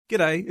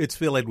G'day, it's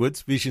Phil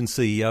Edwards, Vision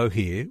CEO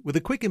here, with a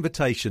quick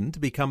invitation to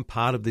become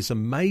part of this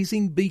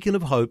amazing beacon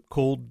of hope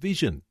called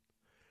Vision.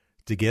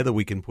 Together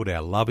we can put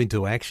our love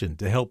into action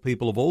to help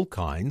people of all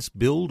kinds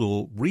build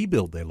or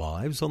rebuild their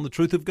lives on the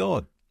truth of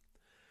God.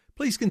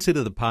 Please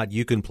consider the part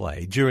you can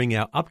play during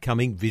our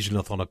upcoming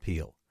Visionathon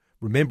appeal,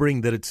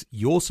 remembering that it's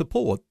your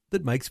support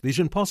that makes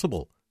Vision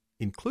possible,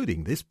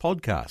 including this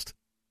podcast.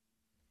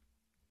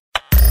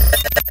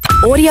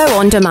 Audio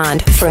on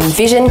demand from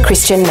Vision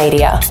Christian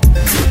Media.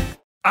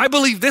 I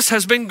believe this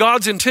has been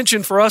God's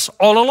intention for us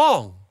all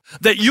along,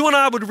 that you and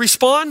I would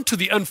respond to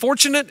the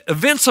unfortunate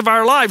events of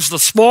our lives, the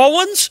small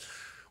ones,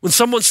 when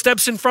someone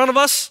steps in front of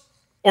us,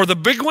 or the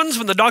big ones,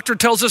 when the doctor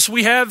tells us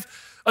we have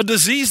a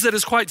disease that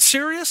is quite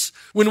serious,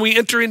 when we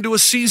enter into a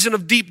season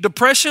of deep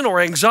depression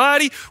or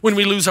anxiety, when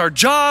we lose our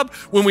job,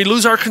 when we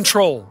lose our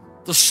control.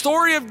 The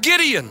story of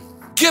Gideon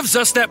gives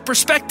us that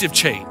perspective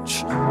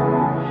change.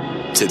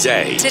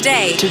 Today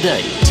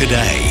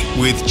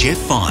with Jeff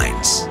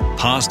Vines,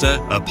 pastor,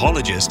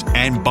 apologist,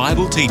 and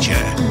Bible teacher.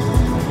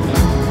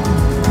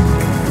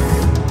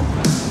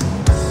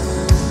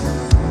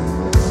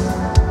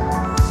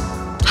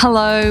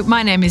 Hello,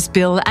 my name is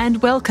Bill,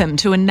 and welcome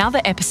to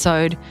another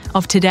episode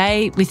of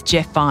Today with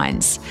Jeff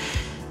Vines.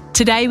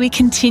 Today we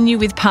continue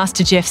with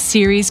Pastor Jeff's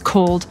series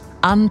called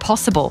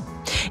Unreasonable,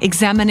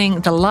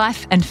 examining the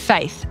life and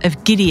faith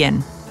of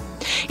Gideon.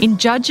 In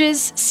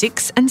Judges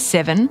 6 and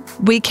 7,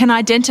 we can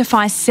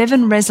identify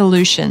 7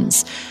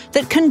 resolutions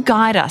that can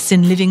guide us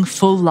in living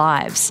full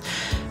lives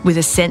with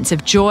a sense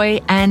of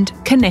joy and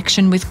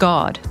connection with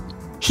God.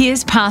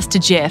 Here's Pastor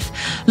Jeff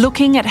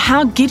looking at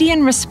how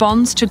Gideon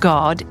responds to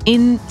God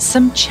in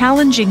some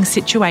challenging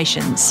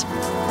situations.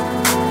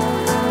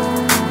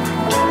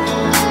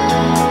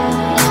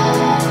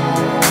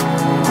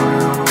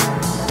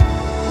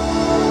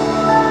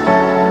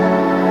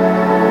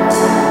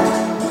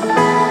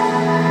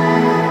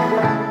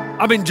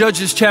 I'm in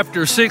Judges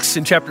chapter 6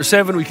 and chapter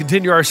 7. We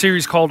continue our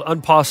series called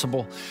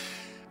Unreasonable.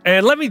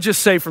 And let me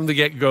just say from the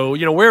get-go,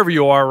 wherever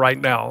you are right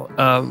now,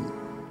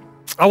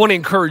 I want to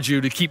encourage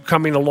you to keep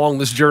coming along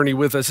this journey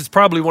with us. It's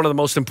probably one of the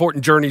most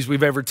important journeys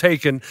we've ever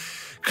taken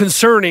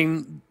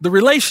concerning the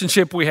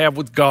relationship we have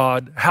with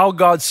God, how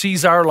God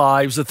sees our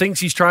lives, the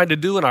things He's trying to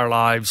do in our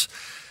lives,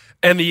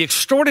 and the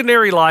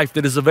extraordinary life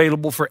that is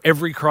available for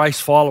every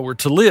Christ follower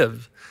to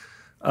live.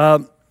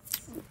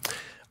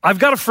 I've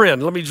got a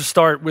friend. Let me just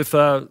start with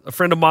a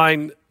friend of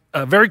mine,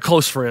 a very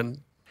close friend,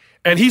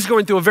 and he's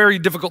going through a very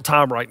difficult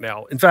time right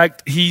now. In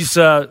fact, he's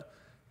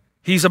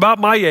about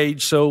my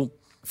age, so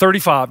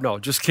 35. No,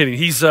 just kidding.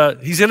 He's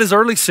in his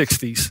early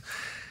 60s,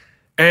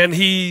 and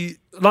he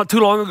not too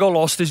long ago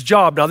lost his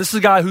job. Now, this is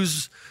a guy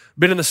who's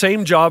been in the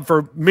same job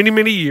for many,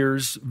 many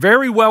years,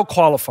 very well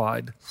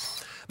qualified.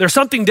 There's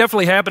something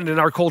definitely happening in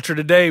our culture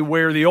today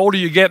where the older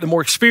you get, the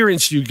more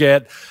experience you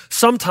get,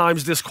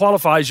 sometimes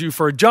disqualifies you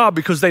for a job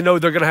because they know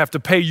they're going to have to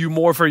pay you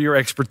more for your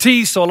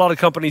expertise. So a lot of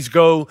companies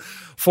go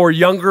for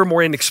younger,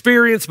 more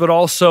inexperienced, but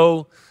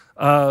also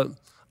a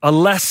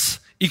less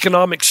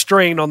economic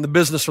strain on the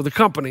business or the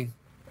company.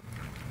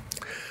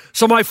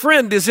 So my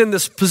friend is in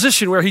this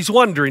position where he's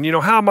wondering,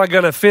 how am I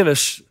going to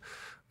finish?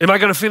 Am I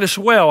going to finish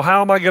well?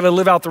 How am I going to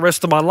live out the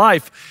rest of my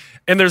life?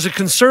 And there's a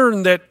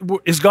concern that,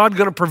 is God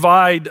going to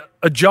provide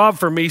a job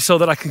for me so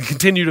that I can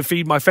continue to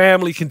feed my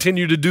family,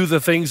 continue to do the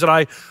things that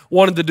I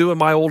wanted to do in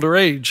my older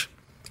age?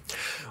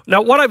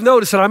 Now, what I've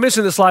noticed, and I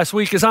mentioned this last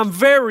week, is I'm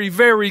very,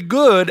 very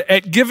good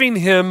at giving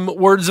him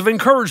words of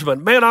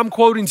encouragement. Man, I'm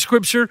quoting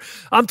scripture.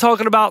 I'm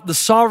talking about the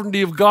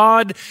sovereignty of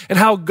God and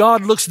how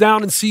God looks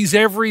down and sees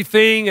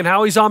everything and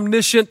how He's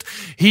omniscient.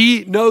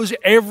 He knows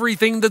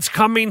everything that's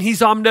coming.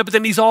 He's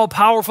omnipotent. He's all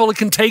powerful. He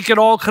can take it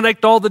all,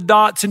 connect all the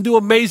dots, and do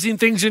amazing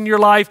things in your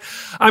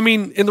life. I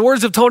mean, in the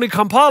words of Tony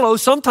Campolo,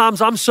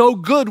 sometimes I'm so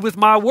good with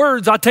my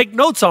words, I take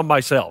notes on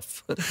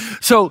myself.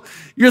 So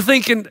you're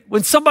thinking,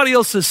 when somebody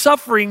else is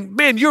suffering,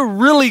 man, you're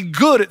really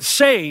good at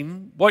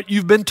saying what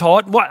you've been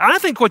taught,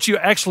 what you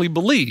actually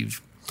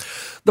believe.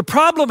 The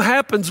problem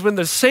happens when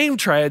the same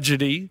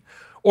tragedy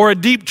or a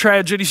deep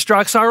tragedy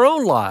strikes our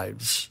own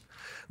lives.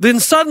 Then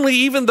suddenly,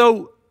 even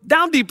though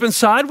down deep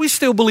inside, we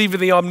still believe in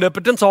the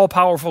omnipotence,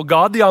 all-powerful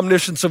God, the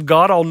omniscience of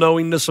God,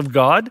 all-knowingness of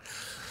God.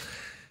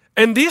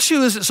 And the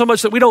issue isn't so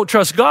much that we don't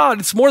trust God,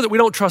 it's more that we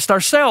don't trust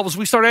ourselves.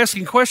 We start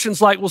asking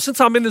questions like, well,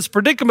 since I'm in this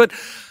predicament,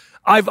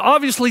 I've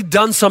obviously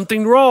done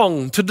something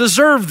wrong to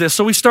deserve this.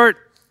 So we start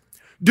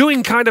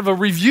doing kind of a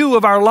review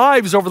of our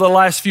lives over the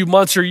last few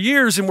months or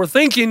years, and we're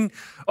thinking,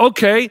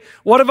 okay,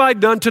 what have I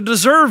done to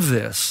deserve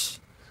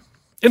this?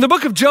 In the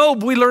book of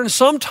Job, we learn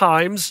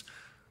sometimes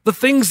the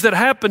things that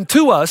happen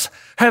to us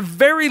have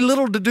very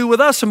little to do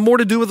with us and more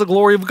to do with the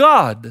glory of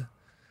God.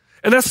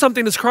 And that's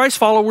something as Christ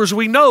followers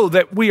we know,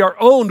 that we are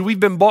owned,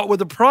 we've been bought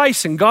with a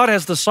price, and God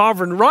has the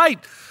sovereign right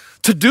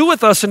to do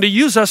with us and to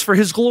use us for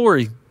His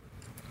glory.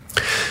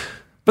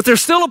 But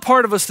there's still a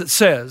part of us that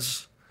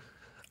says,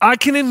 I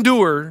can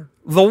endure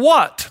the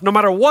what, no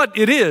matter what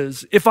it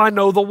is, if I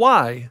know the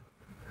why.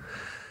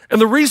 And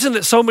the reason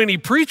that so many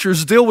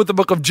preachers deal with the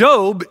book of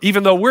Job,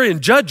 even though we're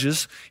in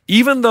Judges,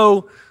 even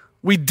though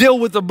we deal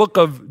with the book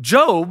of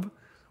Job,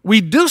 we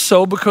do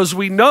so because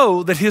we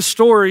know that his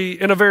story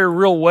in a very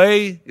real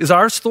way is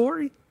our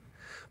story.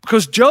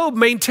 Because Job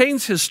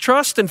maintains his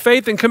trust and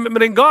faith and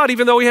commitment in God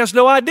even though he has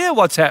no idea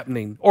what's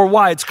happening or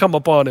why it's come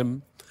upon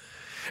him.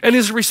 And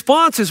his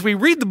response as we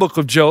read the book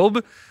of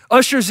Job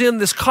ushers in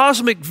this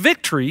cosmic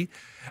victory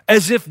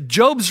as if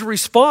Job's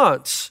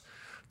response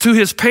to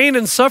his pain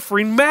and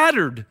suffering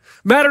mattered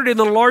in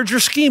the larger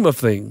scheme of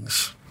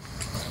things.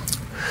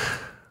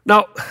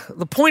 Now,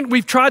 the point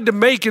we've tried to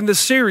make in this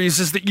series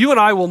is that you and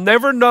I will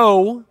never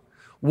know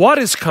what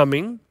is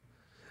coming,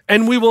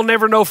 and we will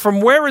never know from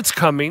where it's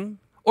coming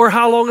or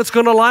how long it's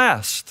going to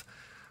last.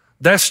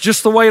 That's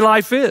just the way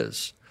life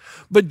is.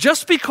 But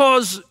just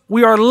because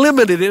we are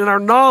limited in our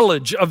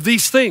knowledge of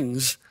these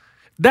things,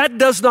 that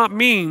does not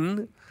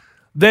mean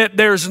that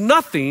there's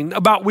nothing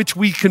about which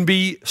we can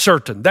be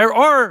certain. There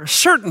are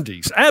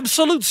certainties,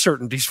 absolute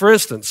certainties. For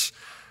instance,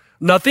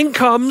 nothing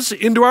comes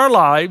into our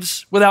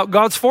lives without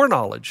God's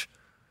foreknowledge.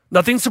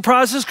 Nothing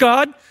surprises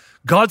God.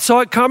 God saw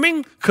it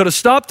coming, could have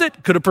stopped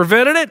it, could have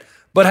prevented it,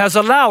 but has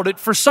allowed it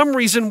for some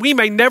reason we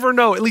may never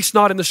know, at least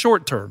not in the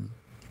short term.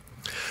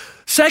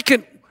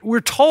 Second,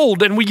 we're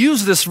told, and we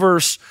use this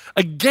verse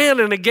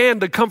again and again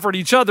to comfort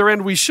each other,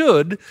 and we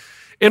should.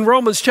 In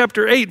Romans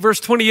chapter 8, verse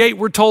 28,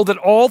 we're told that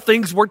all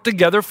things work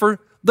together for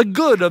the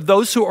good of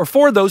those who are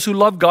for those who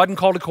love God and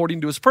called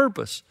according to his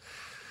purpose.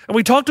 And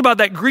we talked about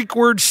that Greek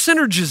word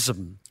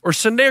synergism or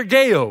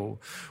synergeo,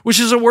 which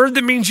is a word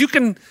that means you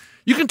can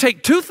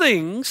take two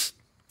things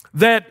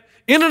that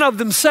in and of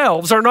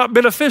themselves are not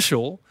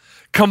beneficial,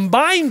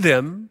 combine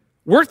them,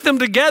 work them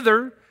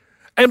together,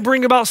 and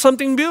bring about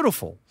something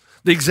beautiful.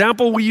 The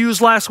example we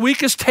used last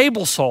week is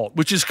table salt,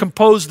 which is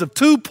composed of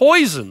two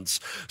poisons,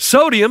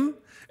 sodium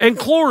and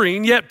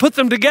chlorine, yet put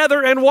them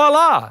together and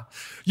voila,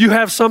 you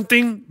have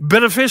something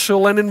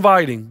beneficial and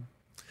inviting.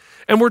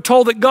 And we're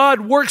told that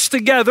God works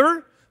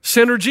together,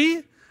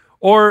 synergy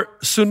or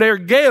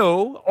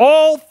synergeo,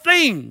 all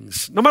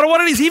things, no matter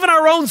what it is, even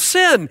our own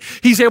sin,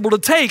 he's able to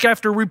take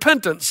after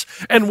repentance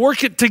and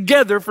work it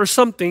together for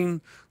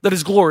something that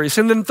is glorious.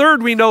 And then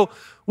third, we know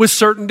with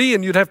certainty,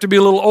 and you'd have to be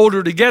a little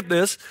older to get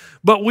this,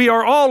 but we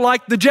are all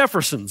like the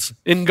Jeffersons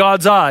in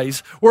God's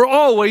eyes. We're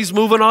always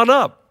moving on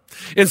up.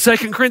 In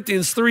 2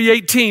 Corinthians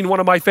 3:18, one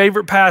of my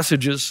favorite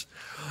passages,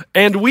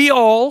 and we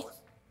all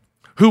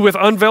who with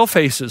unveiled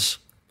faces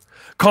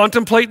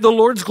contemplate the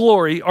Lord's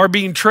glory are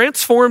being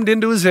transformed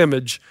into his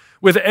image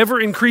with ever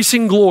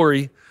increasing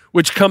glory,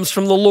 which comes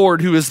from the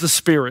Lord who is the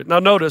Spirit. Now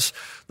notice,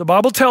 the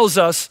Bible tells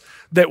us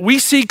that we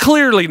see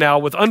clearly now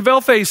with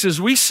unveiled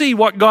faces, we see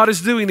what God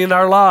is doing in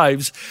our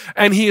lives,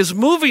 and he is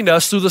moving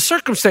us through the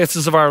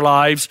circumstances of our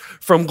lives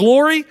from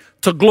glory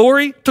to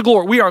glory to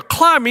glory. We are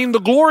climbing the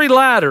glory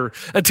ladder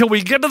until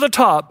we get to the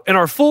top and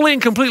are fully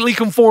and completely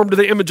conformed to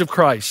the image of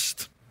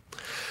Christ.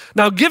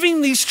 Now,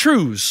 giving these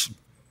truths,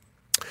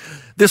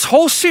 this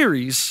whole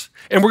series,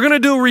 and we're going to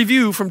do a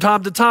review from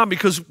time to time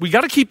because we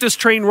got to keep this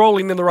train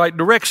rolling in the right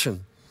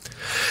direction.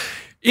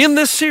 In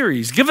this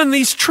series, given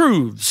these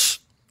truths,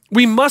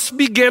 we must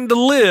begin to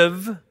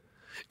live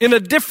in a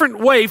different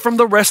way from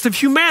the rest of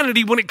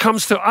humanity when it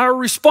comes to our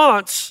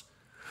response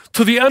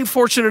to the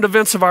unfortunate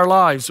events of our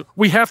lives.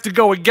 We have to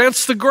go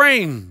against the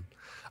grain,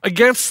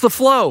 against the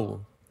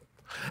flow.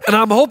 And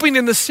I'm hoping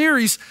in this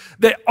series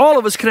that all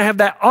of us can have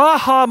that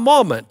aha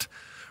moment.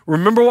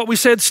 Remember what we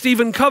said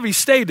Stephen Covey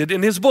stated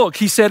in his book.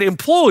 He said,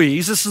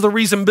 employees, this is the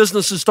reason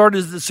businesses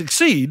started to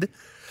succeed,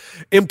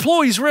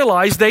 employees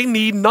realize they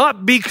need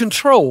not be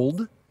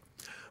controlled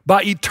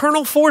by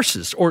eternal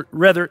forces, or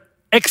rather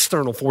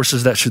external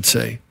forces, that should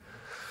say,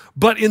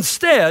 but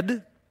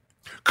instead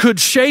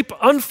could shape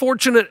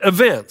unfortunate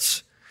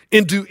events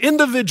into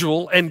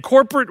individual and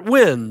corporate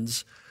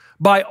wins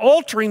by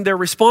altering their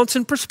response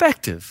and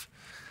perspective.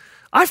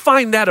 I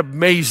find that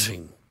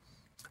amazing,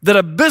 that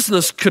a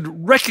business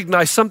could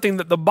recognize something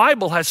that the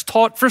Bible has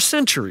taught for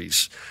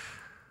centuries.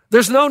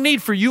 There's no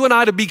need for you and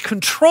I to be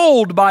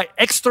controlled by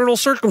external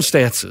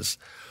circumstances.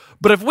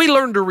 But if we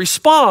learn to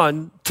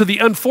respond to the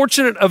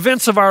unfortunate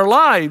events of our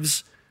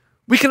lives,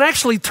 we can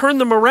actually turn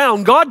them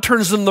around. God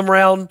turns them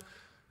around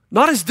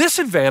not as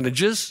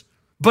disadvantages,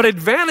 but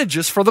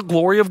advantages for the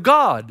glory of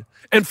God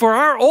and for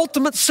our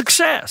ultimate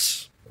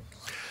success.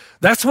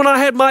 That's when I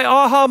had my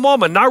aha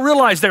moment. And I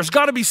realized there's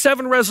got to be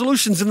 7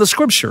 resolutions in the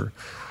scripture.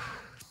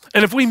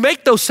 And if we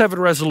make those 7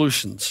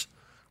 resolutions,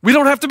 we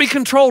don't have to be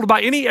controlled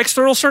by any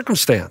external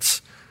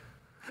circumstance.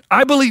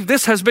 I believe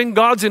this has been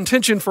God's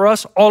intention for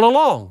us all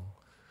along.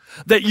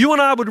 That you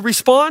and I would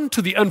respond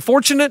to the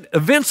unfortunate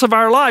events of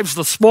our lives,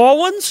 the small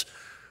ones,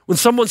 when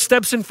someone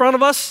steps in front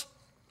of us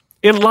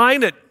in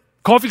line at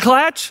Coffee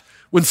Klatch,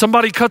 when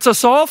somebody cuts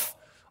us off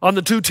on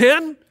the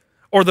 210,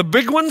 or the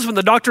big ones when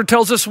the doctor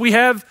tells us we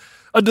have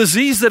a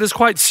disease that is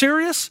quite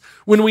serious,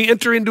 when we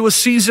enter into a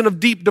season of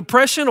deep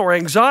depression or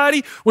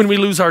anxiety, when we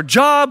lose our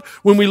job,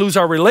 when we lose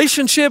our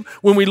relationship,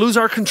 when we lose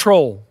our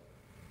control.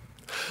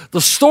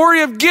 The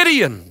story of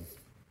Gideon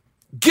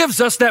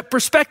gives us that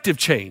perspective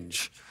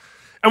change.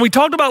 And we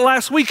talked about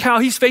last week how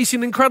he's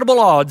facing incredible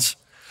odds,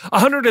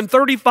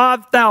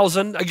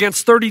 135,000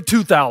 against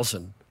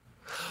 32,000.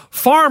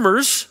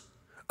 Farmers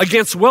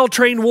against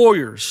well-trained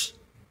warriors.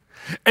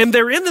 And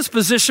they're in this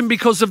position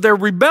because of their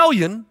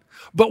rebellion,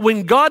 but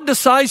when God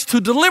decides to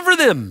deliver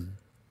them,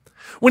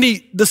 when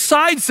he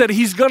decides that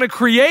he's going to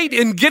create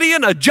in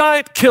Gideon a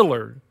giant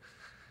killer,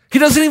 he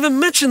doesn't even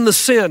mention the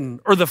sin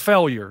or the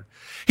failure.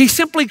 He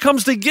simply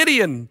comes to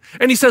Gideon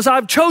and he says,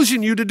 I've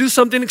chosen you to do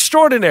something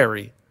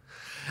extraordinary.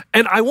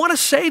 And I want to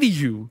say to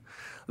you,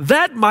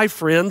 that, my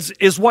friends,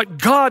 is what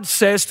God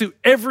says to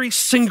every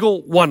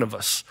single one of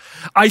us.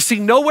 I see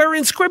nowhere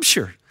in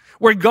Scripture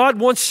where God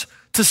wants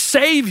to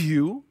save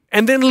you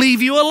and then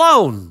leave you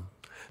alone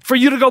for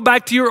you to go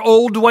back to your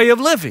old way of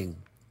living.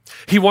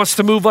 He wants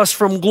to move us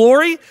from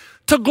glory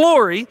to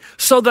glory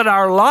so that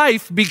our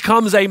life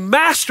becomes a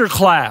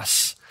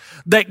masterclass,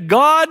 that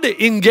God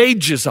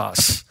engages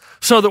us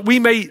so that we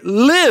may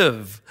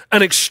live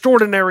an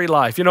extraordinary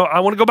life. You know, I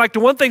want to go back to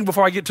one thing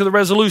before I get to the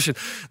resolution.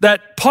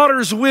 That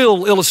potter's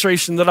wheel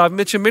illustration that I've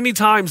mentioned many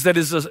times that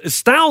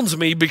astounds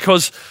me,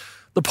 because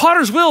the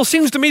potter's wheel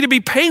seems to me to be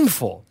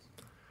painful.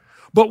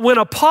 But when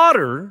a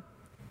potter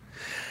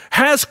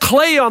has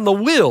clay on the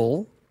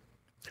wheel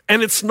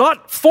and it's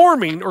not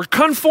forming or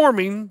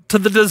conforming to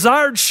the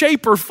desired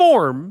shape or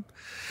form,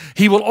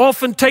 he will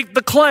often take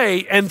the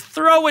clay and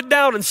throw it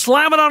down and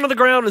slam it onto the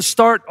ground and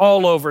start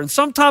all over. And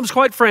sometimes,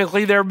 quite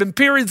frankly, there have been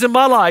periods in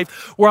my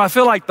life where I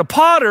feel like the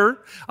potter,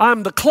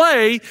 I'm the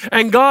clay,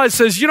 and God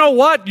says, you know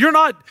what? You're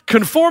not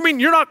conforming,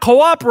 you're not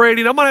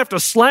cooperating. I'm going to have to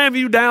slam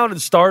you down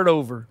and start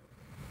over.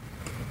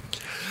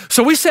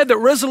 So we said that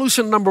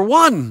resolution number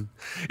one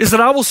is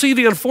that I will see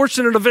the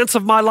unfortunate events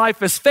of my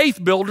life as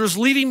faith builders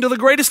leading to the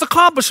greatest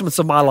accomplishments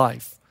of my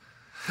life.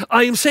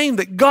 I am saying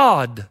that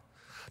God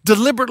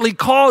deliberately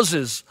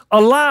causes,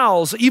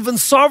 allows, even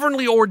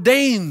sovereignly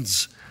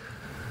ordains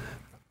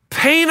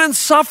pain and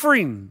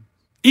suffering,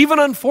 even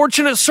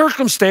unfortunate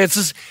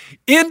circumstances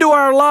into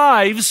our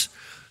lives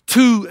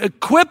to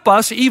equip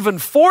us, even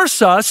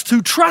force us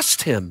to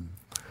trust him,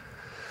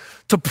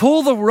 to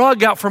pull the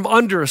rug out from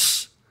under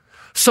us.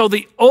 So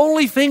the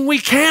only thing we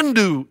can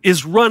do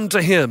is run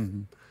to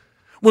him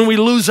when we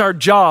lose our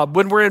job,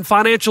 when we're in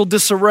financial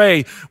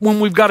disarray, when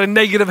we've got a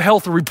negative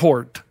health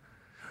report.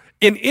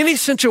 In any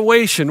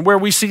situation where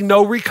we see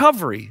no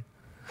recovery,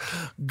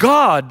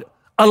 God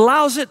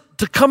allows it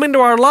to come into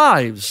our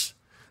lives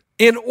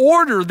in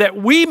order that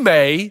we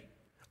may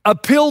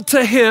appeal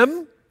to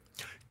him,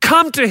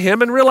 come to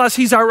him, and realize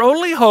he's our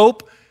only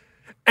hope.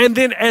 And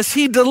then as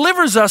he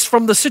delivers us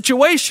from the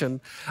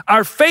situation,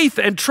 our faith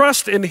and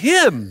trust in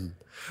him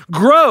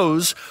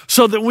grows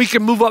so that we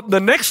can move up the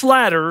next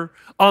ladder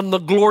on the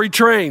glory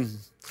train,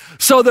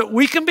 so that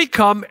we can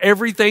become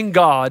everything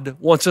God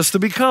wants us to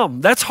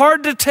become. That's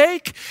hard to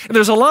take, and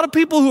there's a lot of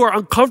people who are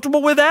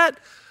uncomfortable with that,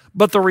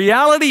 but the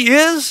reality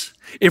is,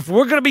 if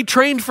we're going to be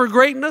trained for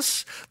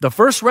greatness, the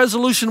first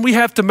resolution we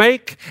have to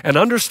make and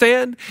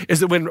understand is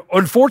that when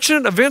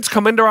unfortunate events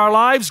come into our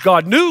lives,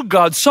 God knew,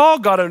 God saw,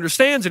 God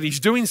understands, and he's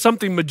doing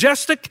something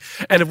majestic,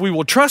 and if we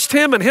will trust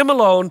him and him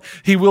alone,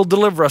 he will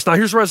deliver us. Now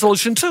here's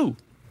resolution 2.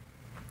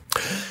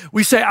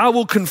 We say, I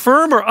will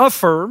confirm or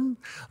affirm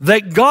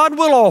that God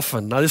will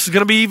often, now this is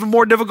going to be even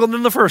more difficult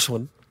than the first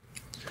one.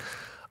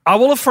 I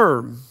will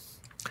affirm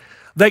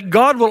that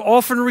God will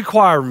often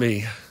require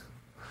me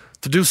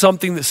to do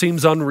something that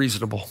seems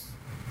unreasonable.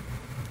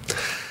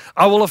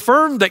 I will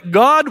affirm that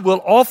God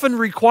will often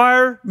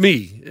require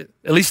me,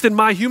 at least in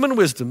my human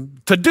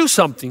wisdom, to do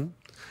something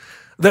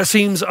that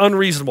seems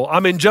unreasonable.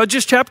 I'm in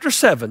Judges chapter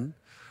 7,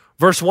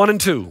 verse 1 and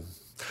 2.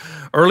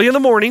 Early in the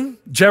morning,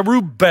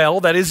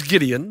 Jerubbaal, that is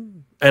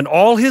Gideon, and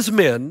all his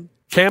men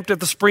camped at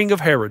the spring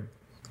of Harod.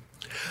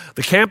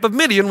 The camp of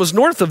Midian was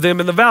north of them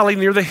in the valley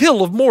near the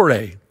hill of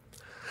Moreh.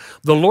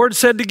 The Lord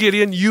said to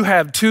Gideon, you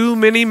have too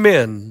many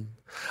men.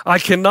 I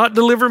cannot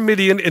deliver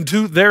Midian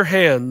into their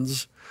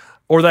hands,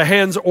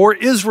 or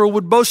Israel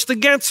would boast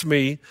against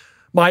me.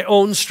 My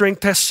own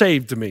strength has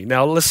saved me.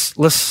 Now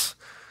let's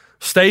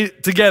stay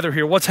together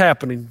here. What's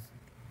happening?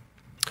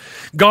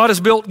 God has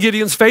built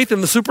Gideon's faith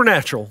in the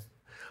supernatural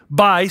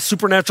by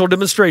supernatural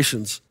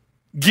demonstrations.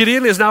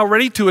 Gideon is now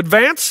ready to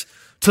advance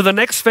to the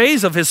next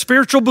phase of his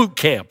spiritual boot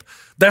camp.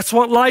 That's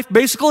what life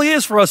basically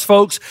is for us,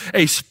 folks,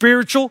 a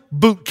spiritual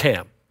boot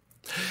camp.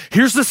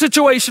 Here's the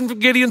situation from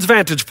Gideon's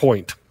vantage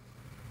point.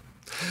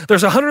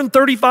 There's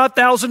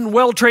 135,000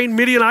 well-trained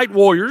Midianite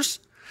warriors.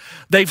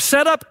 They've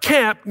set up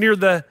camp near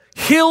the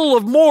hill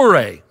of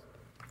Moreh.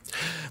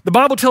 The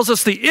Bible tells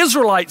us the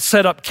Israelites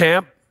set up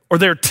camp, or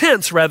their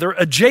tents rather,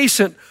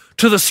 adjacent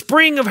to the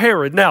spring of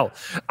Harod. Now,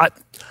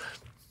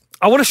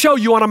 I want to show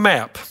you on a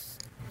map.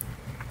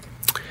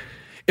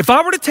 If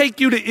I were to take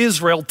you to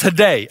Israel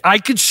today, I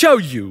could show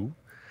you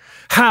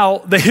how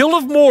the hill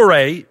of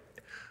Moreh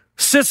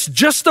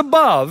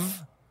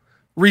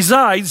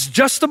resides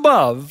just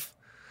above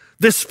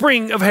this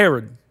spring of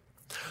Harod.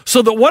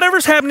 So that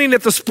whatever's happening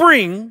at the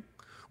spring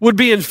would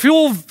be in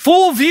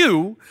full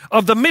view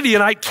of the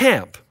Midianite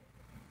camp.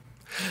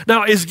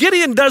 Now, as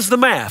Gideon does the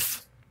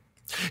math,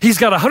 he's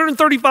got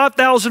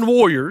 135,000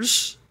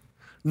 warriors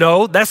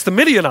No, that's the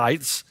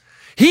Midianites.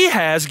 He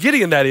has,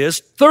 Gideon that is,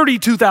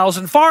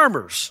 32,000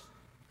 farmers.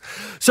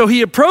 So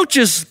he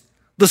approaches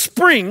the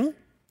spring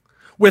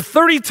with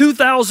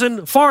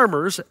 32,000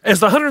 farmers as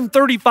the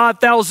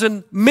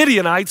 135,000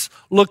 Midianites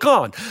look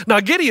on. Now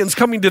Gideon's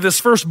coming to this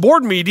first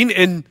board meeting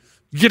in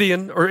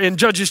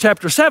Judges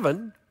chapter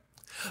 7,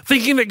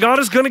 thinking that God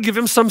is going to give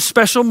him some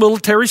special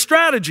military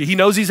strategy. He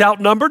knows he's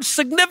outnumbered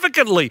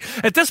significantly.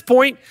 At this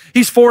point,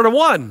 he's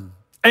 4-1.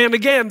 And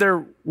again,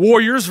 they're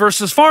warriors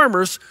versus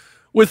farmers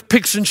with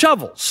picks and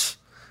shovels.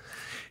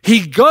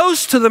 He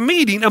goes to the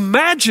meeting.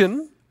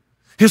 Imagine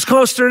his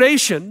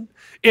consternation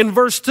in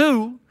verse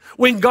 2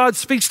 when God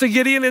speaks to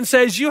Gideon and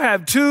says, you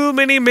have too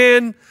many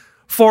men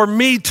for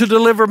me to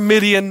deliver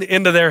Midian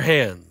into their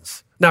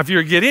hands. Now, if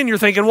you're Gideon, you're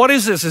thinking, what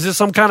is this? Is this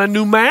some kind of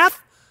new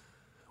math?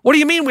 What do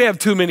you mean we have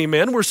too many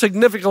men? We're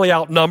significantly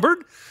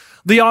outnumbered.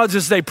 The odds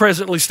as they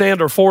presently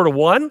stand are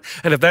 4-1.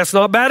 And if that's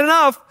not bad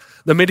enough,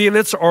 the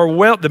Midianites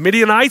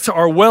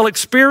are well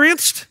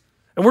experienced,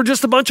 and we're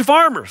just a bunch of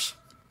farmers.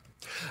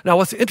 Now,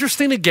 what's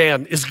interesting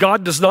again is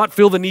God does not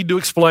feel the need to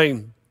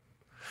explain.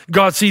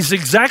 God sees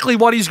exactly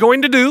what he's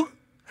going to do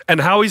and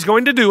how he's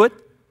going to do it.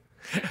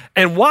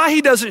 And why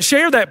he doesn't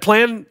share that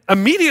plan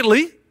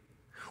immediately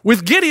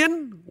with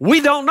Gideon,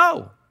 we don't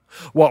know.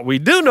 What we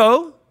do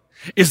know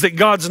is that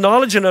God's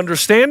knowledge and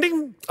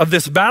understanding of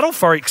this battle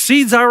far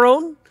exceeds our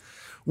own.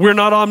 We're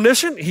not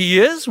omniscient. He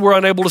is. We're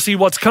unable to see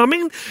what's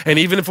coming. And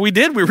even if we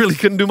did, we really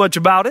couldn't do much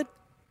about it.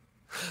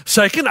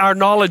 Second, our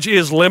knowledge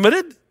is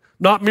limited,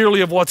 not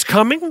merely of what's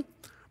coming,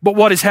 but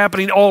what is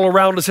happening all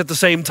around us at the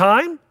same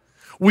time.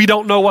 We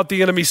don't know what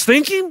the enemy's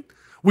thinking.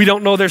 We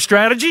don't know their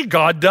strategy.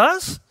 God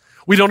does.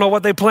 We don't know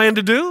what they plan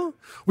to do.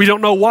 We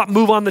don't know what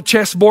move on the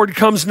chessboard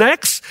comes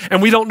next.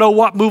 And we don't know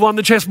what move on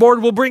the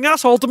chessboard will bring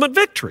us ultimate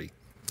victory.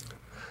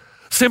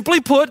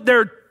 Simply put, there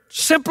are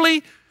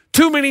simply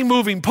too many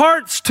moving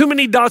parts, too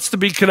many dots to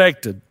be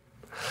connected.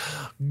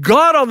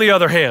 God, on the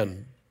other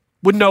hand,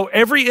 would know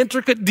every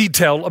intricate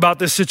detail about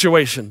this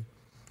situation.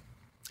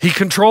 He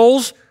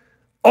controls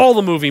all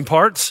the moving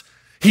parts.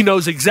 He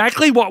knows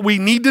exactly what we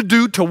need to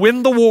do to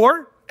win the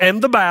war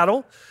and the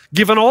battle.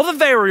 Given all the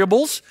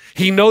variables,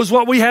 he knows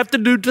what we have to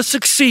do to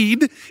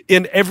succeed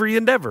in every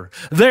endeavor.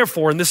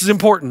 Therefore, and this is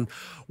important,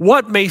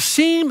 what may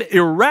seem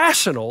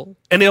irrational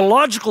and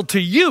illogical to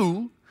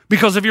you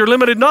because of your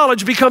limited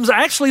knowledge becomes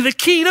actually the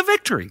key to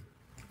victory.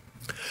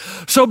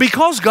 So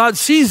because God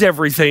sees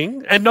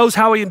everything and knows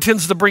how he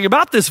intends to bring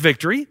about this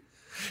victory,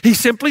 he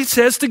simply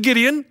says to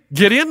Gideon,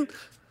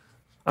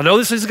 I know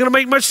this isn't going to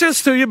make much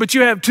sense to you, but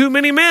you have too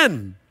many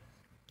men.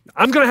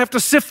 I'm going to have to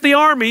sift the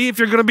army if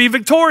you're going to be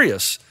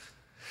victorious.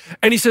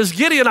 And he says,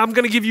 Gideon, I'm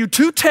going to give you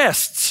 2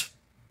 tests.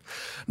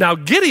 Now,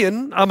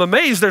 Gideon, I'm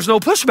amazed there's no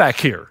pushback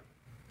here.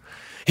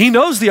 He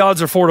knows the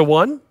odds are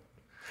 4-1.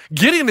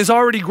 Gideon is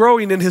already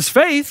growing in his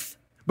faith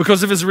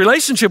because of his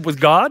relationship with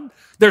God.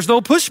 There's no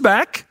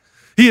pushback.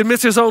 He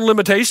admits his own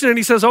limitation and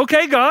he says,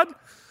 okay, God,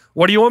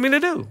 what do you want me to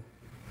do?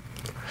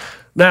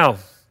 Now,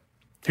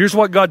 here's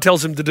what God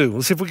tells him to do.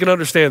 Let's see if we can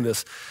understand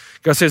this.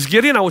 God says,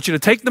 Gideon, I want you to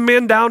take the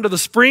men down to the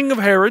spring of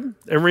Herod.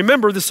 And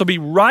remember, this will be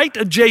right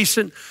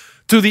adjacent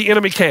to the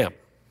enemy camp.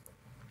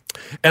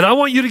 And I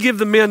want you to give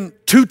the men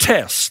 2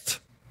 tests.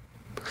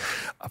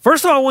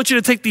 First of all, I want you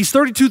to take these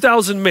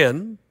 32,000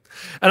 men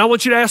and I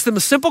want you to ask them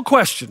a simple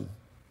question.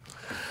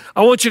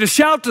 I want you to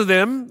shout to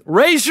them,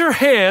 raise your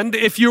hand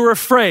if you're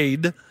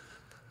afraid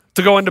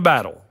to go into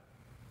battle.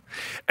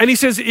 And he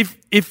says,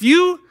 if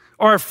you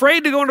are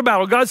afraid to go into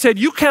battle, God said,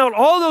 you count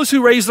all those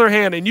who raise their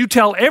hand and you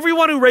tell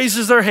everyone who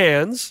raises their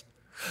hands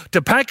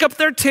to pack up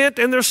their tent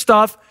and their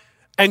stuff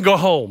and go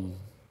home.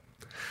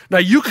 Now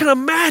you can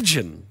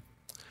imagine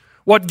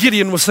what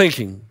Gideon was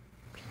thinking.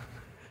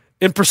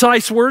 In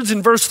precise words,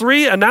 in verse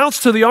 3,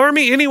 announce to the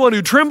army, anyone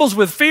who trembles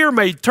with fear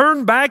may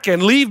turn back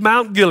and leave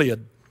Mount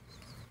Gilead.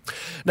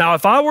 Now,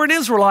 if I were an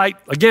Israelite,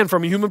 again,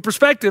 from a human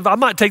perspective, I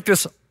might take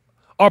this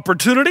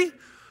opportunity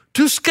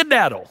to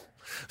skedaddle.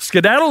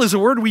 Skedaddle is a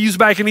word we use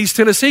back in East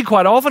Tennessee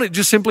quite often. It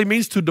just simply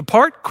means to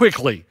depart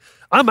quickly.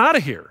 I'm out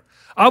of here.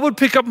 I would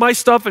pick up my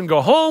stuff and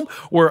go home.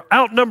 We're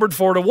outnumbered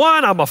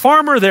 4-1. I'm a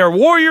farmer. They're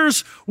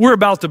warriors. We're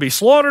about to be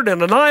slaughtered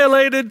and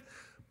annihilated.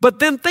 But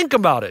then think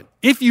about it.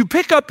 If you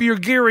pick up your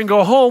gear and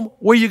go home,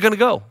 where are you going to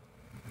go?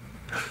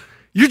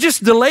 You're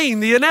just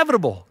delaying the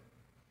inevitable.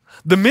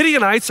 The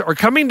Midianites are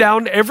coming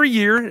down every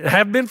year,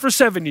 have been for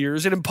 7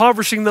 years, and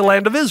impoverishing the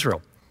land of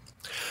Israel.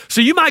 So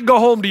you might go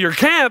home to your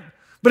camp,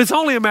 but it's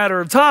only a matter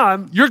of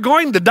time. You're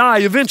going to die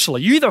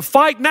eventually. You either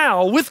fight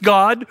now with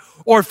God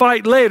or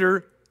fight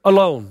later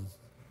alone.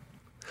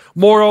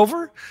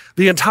 Moreover,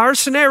 the entire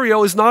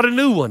scenario is not a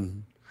new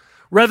one,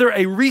 rather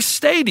a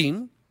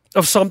restating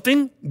of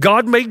something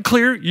God made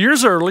clear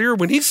years earlier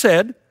when he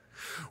said,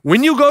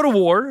 when you go to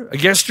war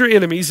against your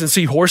enemies and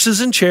see horses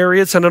and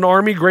chariots and an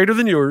army greater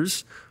than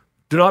yours,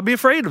 do not be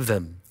afraid of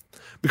them,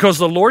 because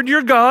the Lord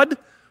your God,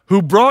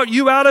 who brought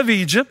you out of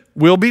Egypt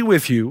will be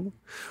with you.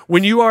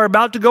 When you are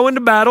about to go into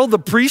battle, the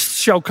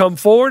priests shall come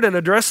forward and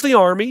address the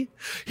army.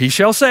 He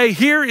shall say,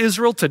 hear,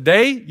 Israel,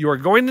 today you are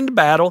going into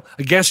battle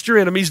against your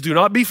enemies. Do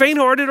not be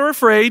faint-hearted or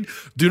afraid.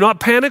 Do not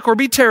panic or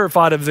be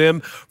terrified of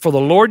them. For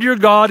the Lord your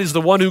God is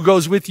the one who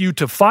goes with you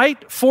to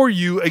fight for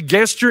you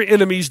against your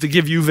enemies to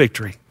give you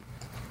victory.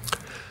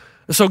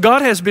 And so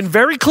God has been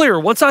very clear.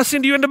 Once I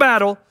send you into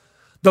battle,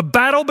 the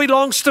battle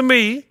belongs to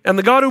me. And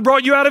the God who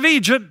brought you out of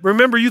Egypt,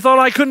 remember, you thought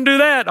I couldn't do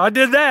that. I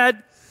did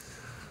that.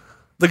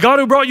 The God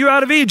who brought you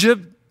out of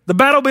Egypt, the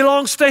battle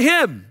belongs to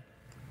him.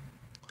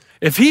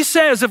 If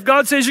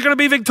God says you're going to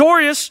be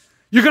victorious,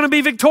 you're going to be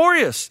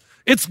victorious.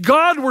 It's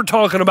God we're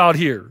talking about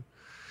here.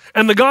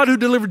 And the God who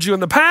delivered you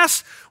in the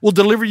past will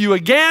deliver you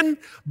again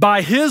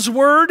by his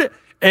word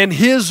and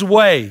his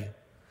way.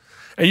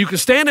 And you can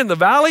stand in the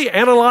valley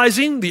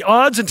analyzing the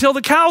odds until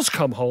the cows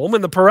come home,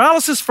 and the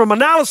paralysis from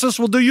analysis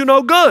will do you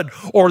no good,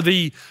 or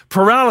the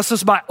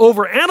paralysis by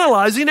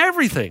overanalyzing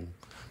everything.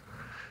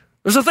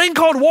 There's a thing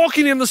called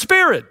walking in the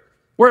Spirit,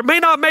 where it may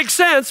not make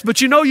sense,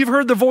 but you know you've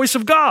heard the voice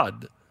of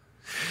God.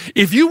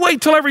 If you wait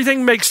till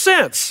everything makes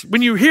sense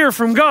when you hear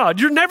from God,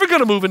 you're never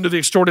going to move into the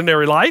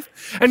extraordinary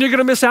life, and you're going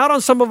to miss out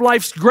on some of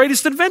life's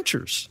greatest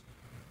adventures.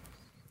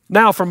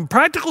 Now, from a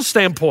practical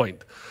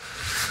standpoint,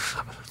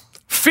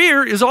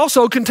 fear is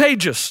also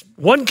contagious.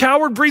 One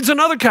coward breeds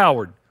another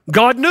coward.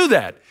 God knew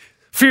that.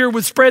 Fear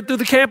would spread through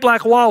the camp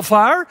like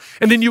wildfire,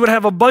 and then you would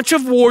have a bunch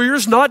of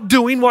warriors not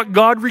doing what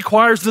God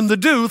requires them to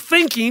do,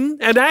 thinking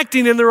and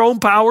acting in their own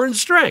power and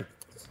strength.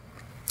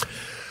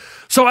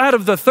 So out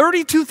of the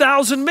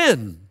 32,000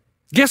 men,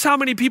 guess how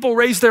many people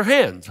raised their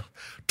hands?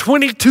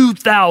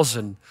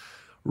 22,000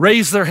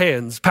 raised their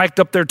hands, packed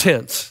up their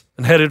tents,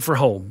 and headed for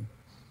home.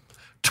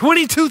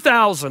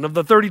 22,000 of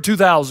the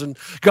 32,000,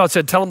 God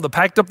said, tell them to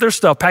pack up their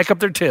stuff, pack up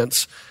their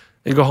tents,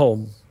 and go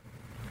home.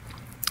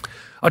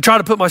 I try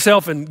to put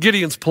myself in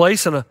Gideon's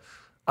place, and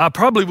I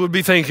probably would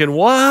be thinking,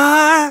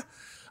 what?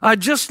 I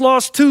just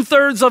lost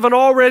 2/3 of an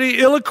already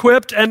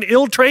ill-equipped and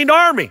ill-trained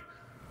army.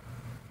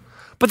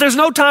 But there's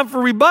no time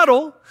for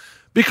rebuttal,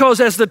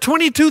 because as the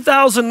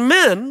 22,000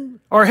 men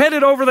are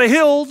headed over the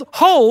hill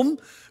home,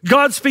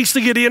 God speaks to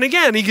Gideon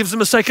again. He gives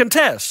him a second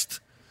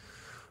test.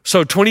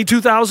 So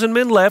 22,000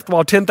 men left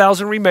while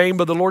 10,000 remained,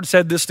 but the Lord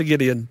said this to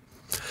Gideon: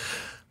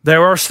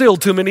 there are still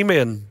too many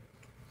men.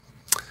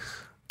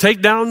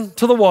 Take down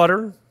to the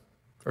water,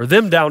 or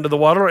them down to the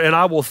water, and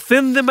I will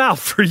thin them out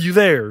for you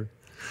there.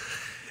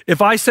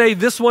 If I say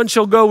this one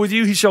shall go with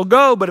you, he shall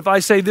go. But if I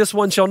say this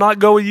one shall not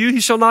go with you, he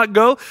shall not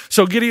go.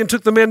 So Gideon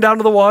took the men down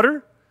to the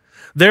water.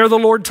 There the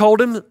Lord told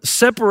him,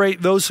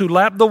 separate those who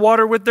lap the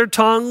water with their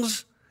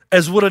tongues,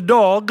 as would a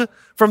dog,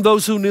 from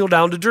those who kneel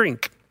down to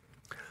drink.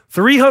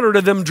 300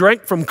 of them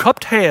drank from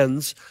cupped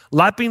hands,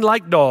 lapping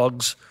like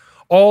dogs.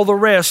 All the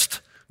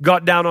rest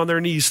got down on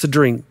their knees to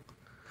drink.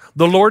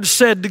 The Lord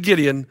said to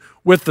Gideon,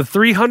 with the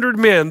 300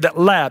 men that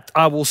lapped,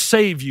 I will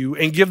save you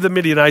and give the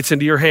Midianites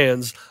into your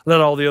hands. Let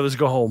all the others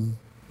go home.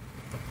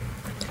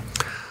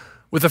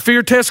 With the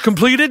fear test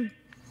completed,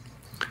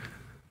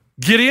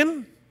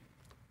 Gideon,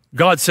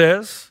 God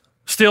says,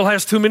 still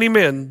has too many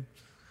men,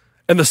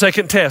 and the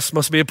second test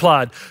must be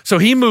applied. So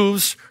he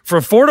moves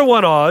from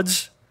 4-1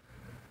 odds,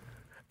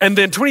 and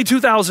then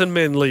 22,000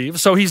 men leave,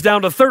 so he's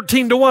down to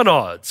 13-1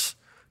 odds.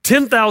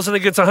 10,000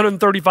 against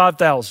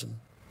 135,000.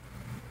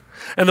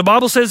 And the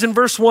Bible says in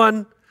verse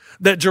 1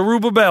 that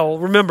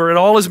Jerubbaal, remember, and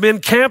all his men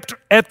camped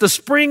at the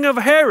spring of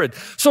Herod.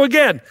 So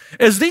again,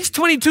 as these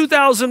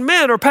 22,000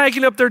 men are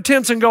packing up their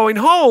tents and going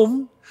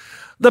home,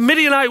 the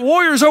Midianite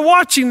warriors are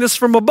watching this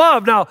from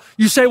above. Now,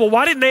 you say, well,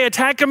 why didn't they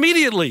attack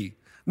immediately?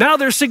 Now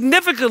they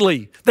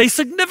significantly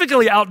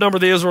outnumber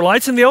the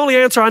Israelites, and the only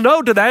answer I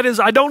know to that is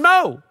I don't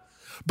know.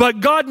 But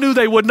God knew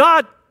they would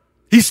not.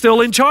 He's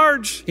still in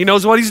charge. He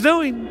knows what he's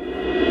doing.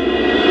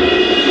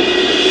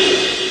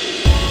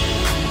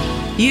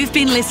 You've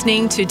been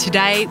listening to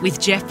Today with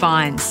Jeff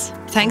Vines.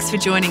 Thanks for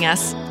joining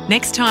us.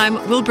 Next time,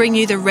 we'll bring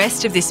you the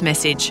rest of this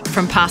message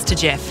from Pastor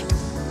Jeff.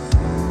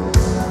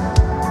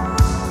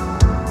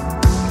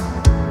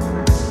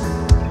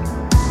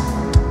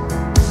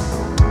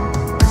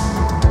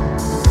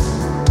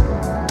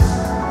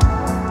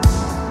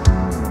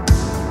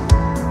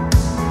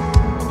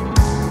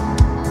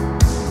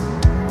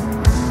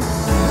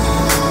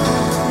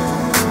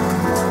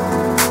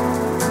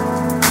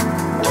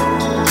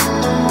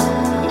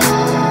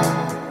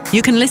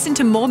 You can listen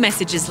to more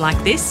messages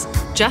like this.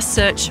 Just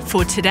search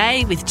for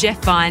Today with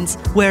Jeff Vines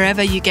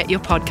wherever you get your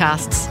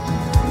podcasts.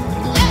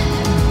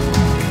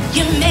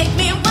 You make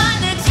me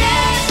wanna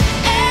dance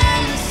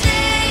and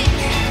sing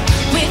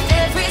with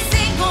every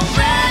single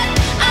breath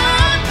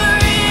I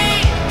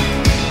breathe.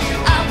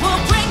 I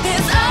will bring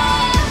this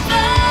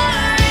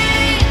offering.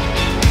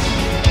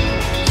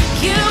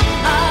 You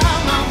are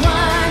my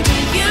wonder,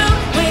 you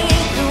bring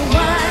the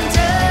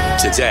wonder.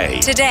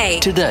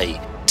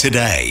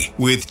 Today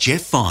with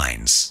Jeff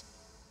Vines.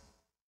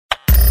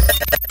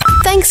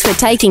 Thanks for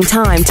taking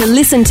time to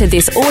listen to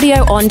this audio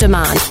on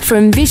demand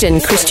from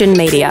Vision Christian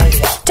Media.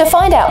 To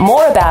find out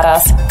more about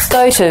us,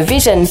 go to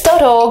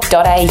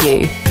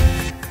vision.org.au.